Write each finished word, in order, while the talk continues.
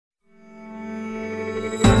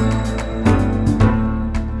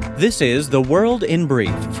This is The World in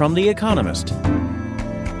Brief from The Economist.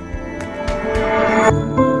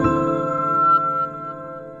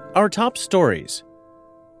 Our top stories.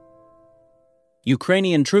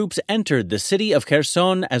 Ukrainian troops entered the city of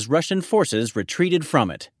Kherson as Russian forces retreated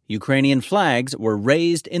from it. Ukrainian flags were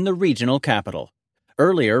raised in the regional capital.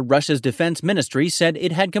 Earlier, Russia's defense ministry said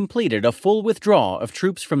it had completed a full withdrawal of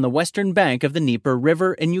troops from the western bank of the Dnieper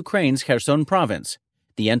River in Ukraine's Kherson province.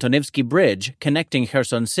 The Antonivsky Bridge, connecting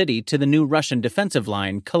Kherson city to the new Russian defensive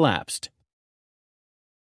line, collapsed.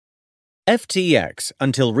 FTX,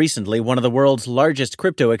 until recently one of the world's largest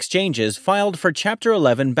crypto exchanges, filed for Chapter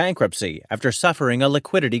 11 bankruptcy after suffering a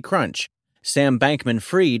liquidity crunch. Sam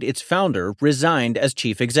Bankman-Fried, its founder, resigned as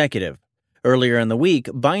chief executive. Earlier in the week,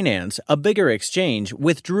 Binance, a bigger exchange,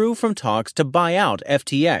 withdrew from talks to buy out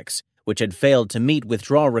FTX, which had failed to meet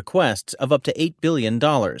withdrawal requests of up to $8 billion.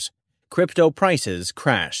 Crypto prices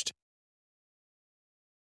crashed.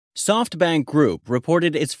 SoftBank Group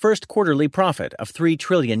reported its first quarterly profit of 3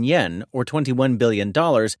 trillion yen, or $21 billion,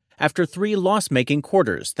 after 3 loss-making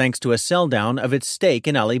quarters thanks to a sell-down of its stake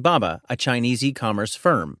in Alibaba, a Chinese e-commerce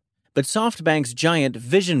firm. But SoftBank's giant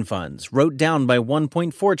Vision Funds wrote down by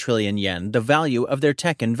 1.4 trillion yen the value of their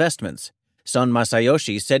tech investments. Son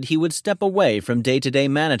Masayoshi said he would step away from day-to-day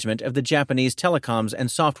management of the Japanese telecoms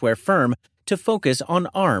and software firm to focus on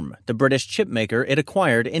ARM, the British chipmaker it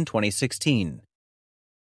acquired in 2016.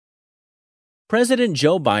 President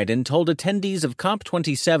Joe Biden told attendees of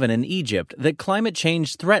COP27 in Egypt that climate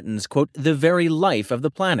change threatens, quote, the very life of the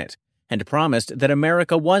planet, and promised that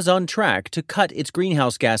America was on track to cut its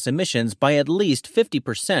greenhouse gas emissions by at least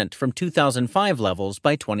 50% from 2005 levels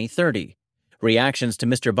by 2030. Reactions to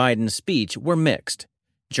Mr. Biden's speech were mixed.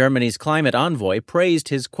 Germany's climate envoy praised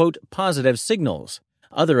his, quote, positive signals.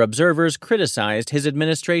 Other observers criticized his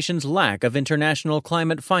administration's lack of international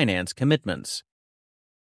climate finance commitments.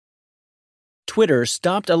 Twitter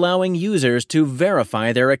stopped allowing users to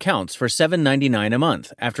verify their accounts for $7.99 a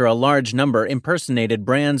month after a large number impersonated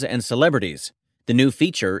brands and celebrities. The new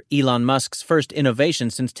feature, Elon Musk's first innovation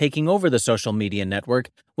since taking over the social media network,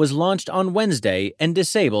 was launched on Wednesday and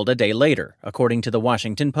disabled a day later, according to the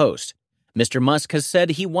Washington Post. Mr. Musk has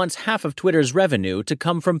said he wants half of Twitter's revenue to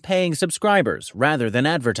come from paying subscribers rather than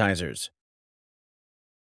advertisers.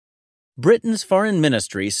 Britain's foreign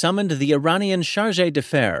ministry summoned the Iranian chargé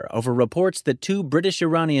d'affaires over reports that 2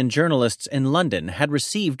 British-Iranian journalists in London had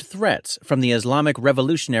received threats from the Islamic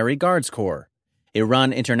Revolutionary Guards Corps.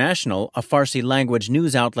 Iran International, a Farsi-language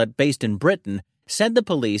news outlet based in Britain, said the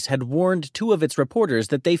police had warned 2 of its reporters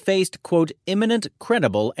that they faced, quote, imminent,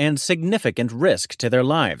 credible, and significant risk to their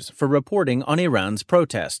lives for reporting on Iran's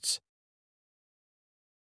protests.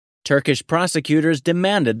 Turkish prosecutors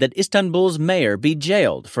demanded that Istanbul's mayor be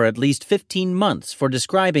jailed for at least 15 months for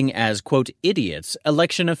describing as, quote, idiots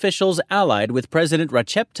election officials allied with President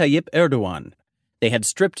Recep Tayyip Erdogan. They had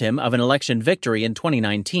stripped him of an election victory in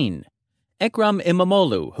 2019. Ekrem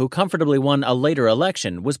İmamoğlu, who comfortably won a later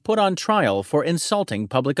election, was put on trial for insulting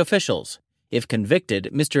public officials. If convicted,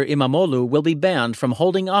 Mr. İmamoğlu will be banned from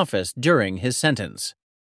holding office during his sentence.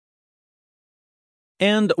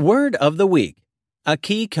 And word of the week.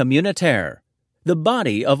 Acquis communautaire, the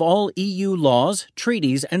body of all EU laws,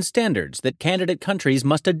 treaties, and standards that candidate countries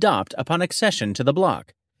must adopt upon accession to the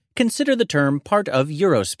bloc. Consider the term part of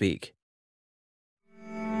Eurospeak.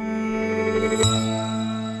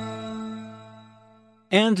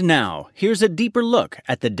 And now, here's a deeper look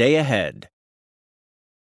at the day ahead.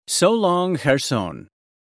 So long, Kherson.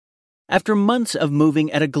 After months of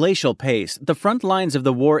moving at a glacial pace, the front lines of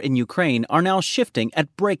the war in Ukraine are now shifting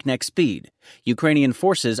at breakneck speed. Ukrainian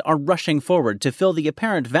forces are rushing forward to fill the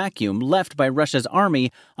apparent vacuum left by Russia's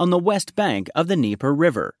army on the west bank of the Dnieper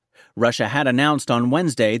River. Russia had announced on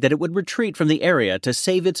Wednesday that it would retreat from the area to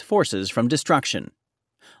save its forces from destruction.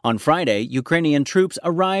 On Friday, Ukrainian troops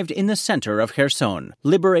arrived in the center of Kherson,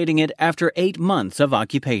 liberating it after 8 months of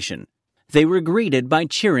occupation. They were greeted by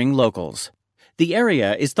cheering locals. The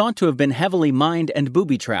area is thought to have been heavily mined and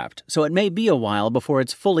booby-trapped, so it may be a while before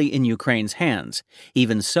it's fully in Ukraine's hands.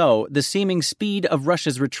 Even so, the seeming speed of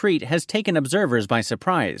Russia's retreat has taken observers by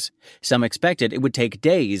surprise. Some expected it would take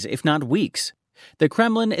days, if not weeks. The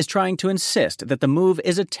Kremlin is trying to insist that the move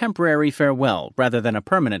is a temporary farewell rather than a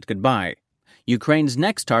permanent goodbye. Ukraine's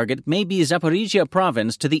next target may be Zaporizhia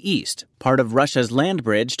province to the east, part of Russia's land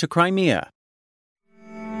bridge to Crimea.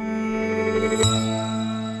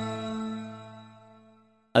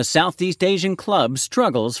 A Southeast Asian club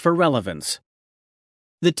struggles for relevance.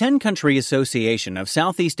 The 10-country Association of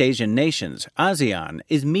Southeast Asian Nations, ASEAN,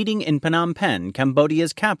 is meeting in Phnom Penh,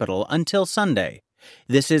 Cambodia's capital, until Sunday.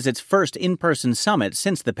 This is its first in-person summit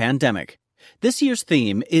since the pandemic. This year's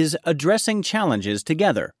theme is Addressing Challenges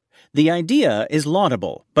Together. The idea is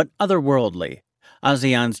laudable, but otherworldly.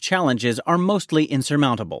 ASEAN's challenges are mostly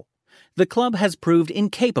insurmountable. The club has proved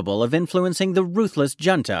incapable of influencing the ruthless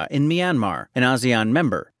junta in Myanmar, an ASEAN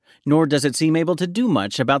member, nor does it seem able to do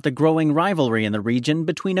much about the growing rivalry in the region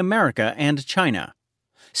between America and China.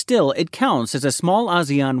 Still, it counts as a small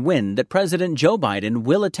ASEAN win that President Joe Biden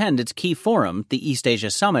will attend its key forum, the East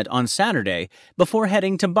Asia Summit, on Saturday before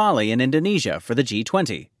heading to Bali in Indonesia for the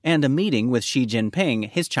G20 and a meeting with Xi Jinping,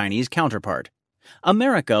 his Chinese counterpart.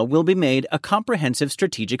 America will be made a comprehensive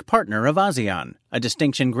strategic partner of ASEAN, a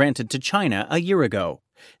distinction granted to China a year ago.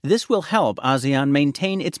 This will help ASEAN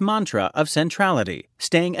maintain its mantra of centrality,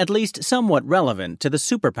 staying at least somewhat relevant to the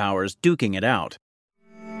superpowers duking it out.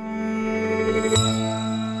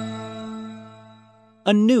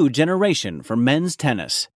 A new generation for men's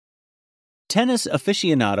tennis. Tennis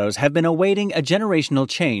aficionados have been awaiting a generational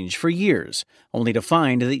change for years, only to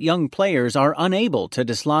find that young players are unable to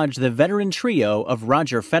dislodge the veteran trio of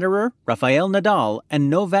Roger Federer, Rafael Nadal, and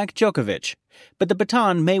Novak Djokovic. But the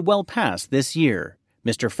baton may well pass this year.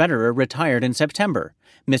 Mr. Federer retired in September.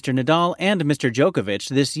 Mr. Nadal and Mr. Djokovic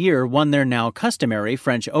this year won their now customary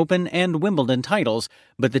French Open and Wimbledon titles,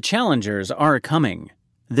 but the challengers are coming.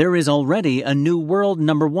 There is already a new world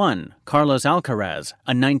number one, Carlos Alcaraz,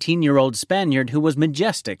 a 19-year-old Spaniard who was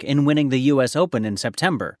majestic in winning the U.S. Open in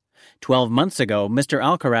September. 12 months ago, Mr.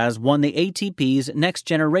 Alcaraz won the ATP's Next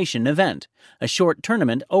Generation event, a short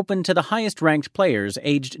tournament open to the highest-ranked players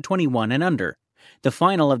aged 21 and under. The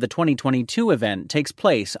final of the 2022 event takes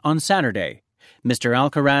place on Saturday. Mr.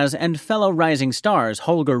 Alcaraz and fellow rising stars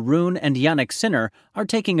Holger Rune and Jannik Sinner are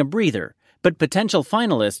taking a breather, but potential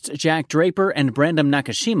finalists Jack Draper and Brandon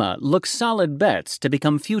Nakashima look solid bets to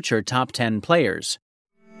become future top 10 players.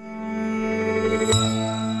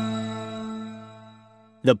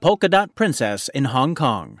 The Polka Dot Princess in Hong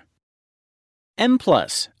Kong. M+,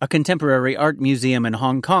 a contemporary art museum in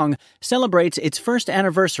Hong Kong, celebrates its first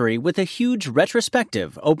anniversary with a huge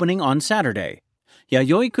retrospective opening on Saturday.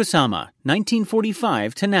 Yayoi Kusama,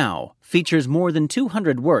 1945 to now, features more than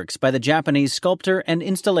 200 works by the Japanese sculptor and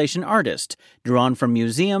installation artist, drawn from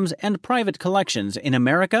museums and private collections in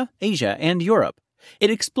America, Asia, and Europe. It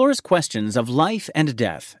explores questions of life and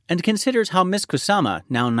death and considers how Miss Kusama,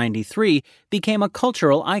 now 93, became a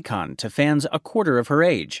cultural icon to fans a quarter of her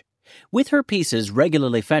age. With her pieces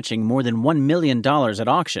regularly fetching more than $1 million at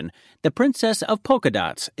auction, the Princess of Polka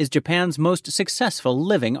Dots is Japan's most successful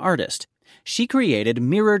living artist. She created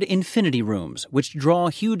mirrored infinity rooms, which draw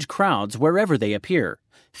huge crowds wherever they appear.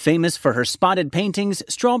 Famous for her spotted paintings,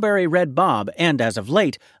 Strawberry Red Bob, and, as of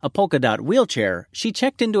late, a polka dot wheelchair, she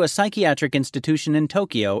checked into a psychiatric institution in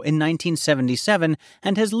Tokyo in 1977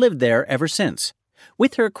 and has lived there ever since.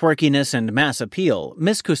 With her quirkiness and mass appeal,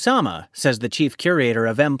 Miss Kusama, says the chief curator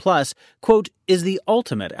of M+, quote, is the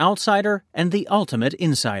ultimate outsider and the ultimate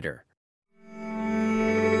insider.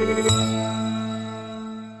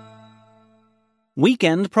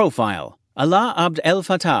 Weekend Profile. Alaa Abd El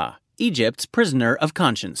Fattah, Egypt's prisoner of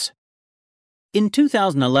conscience. In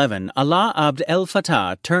 2011, Alaa Abd El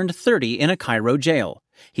Fattah turned 30 in a Cairo jail.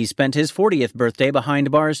 He spent his 40th birthday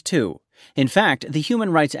behind bars, too. In fact, the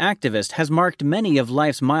human rights activist has marked many of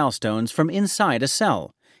life's milestones from inside a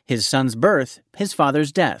cell: his son's birth, his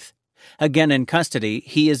father's death. Again in custody,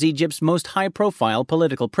 he is Egypt's most high-profile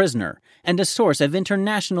political prisoner and a source of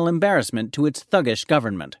international embarrassment to its thuggish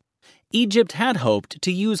government. Egypt had hoped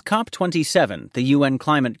to use COP27, the UN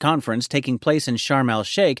climate conference taking place in Sharm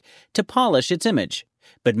el-Sheikh, to polish its image.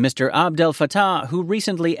 But Mr. Abd El Fattah, who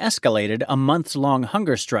recently escalated a months-long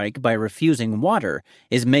hunger strike by refusing water,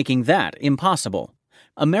 is making that impossible.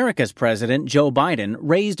 America's President Joe Biden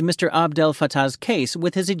raised Mr. Abd El Fattah's case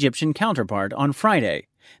with his Egyptian counterpart on Friday.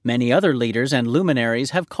 Many other leaders and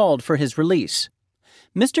luminaries have called for his release.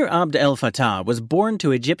 Mr. Abd El Fattah was born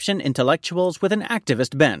to Egyptian intellectuals with an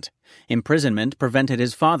activist bent. Imprisonment prevented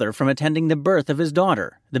his father from attending the birth of his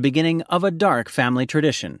daughter, the beginning of a dark family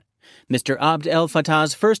tradition. Mr. Abd El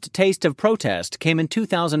Fattah's first taste of protest came in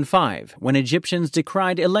 2005, when Egyptians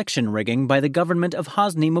decried election rigging by the government of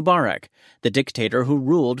Hosni Mubarak, the dictator who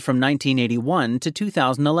ruled from 1981 to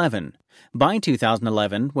 2011. By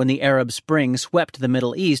 2011, when the Arab Spring swept the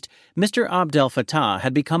Middle East, Mr. Abd El Fattah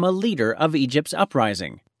had become a leader of Egypt's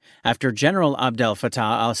uprising. After General Abd El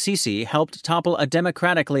Fattah al-Sisi helped topple a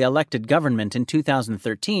democratically elected government in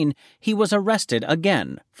 2013, he was arrested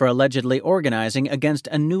again for allegedly organizing against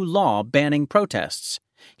a new law banning protests.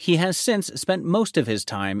 He has since spent most of his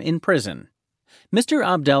time in prison. Mr.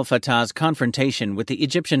 Abd El Fattah's confrontation with the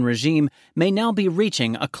Egyptian regime may now be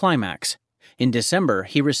reaching a climax. In December,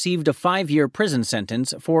 he received a 5-year prison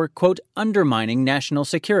sentence for, quote, undermining national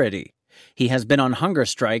security. He has been on hunger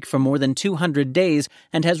strike for more than 200 days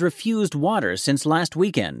and has refused water since last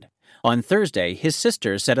weekend. On Thursday, his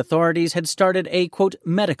sister said authorities had started a, quote,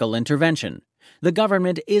 medical intervention. The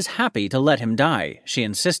government is happy to let him die, she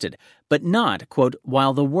insisted, but not, quote,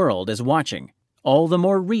 while the world is watching. All the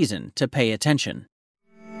more reason to pay attention.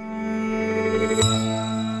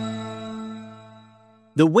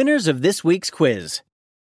 The winners of this week's quiz.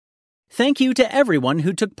 Thank you to everyone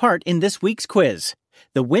who took part in this week's quiz.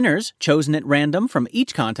 The winners, chosen at random from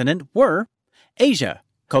each continent, were Asia,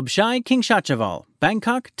 Kobshai Kingshachawal,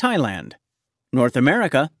 Bangkok, Thailand. North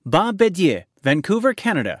America, Ba Bedier, Vancouver,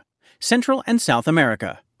 Canada. Central and South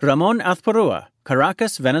America, Ramon Azporua,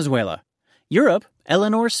 Caracas, Venezuela. Europe,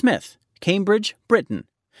 Eleanor Smith, Cambridge, Britain.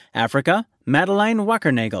 Africa, Madeleine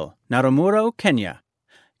Wackernagel, Narumuro, Kenya.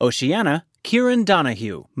 Oceania, Kieran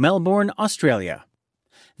Donahue, Melbourne, Australia.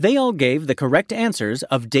 They all gave the correct answers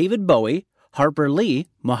of David Bowie, Harper Lee,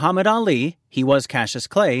 Muhammad Ali, he was Cassius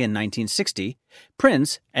Clay in 1960,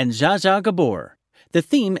 Prince, and Zsa Zsa Gabor. The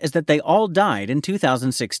theme is that they all died in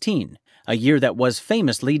 2016, a year that was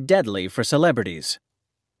famously deadly for celebrities.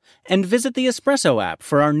 And visit the Espresso app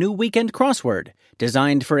for our new weekend crossword,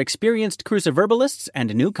 designed for experienced cruciverbalists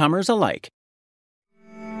and newcomers alike.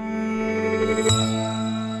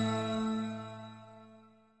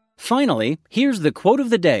 Finally, here's the quote of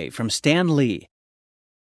the day from Stan Lee.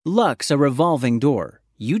 Luck's a revolving door.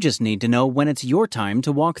 You just need to know when it's your time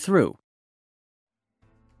to walk through.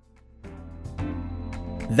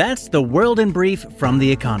 That's The World in Brief from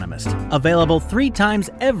The Economist, available 3 times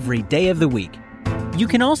every day of the week. You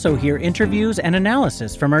can also hear interviews and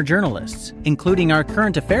analysis from our journalists, including our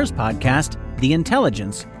current affairs podcast, The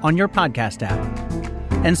Intelligence, on your podcast app.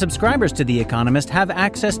 And subscribers to The Economist have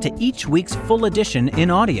access to each week's full edition in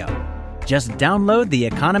audio. Just download The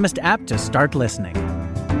Economist app to start listening.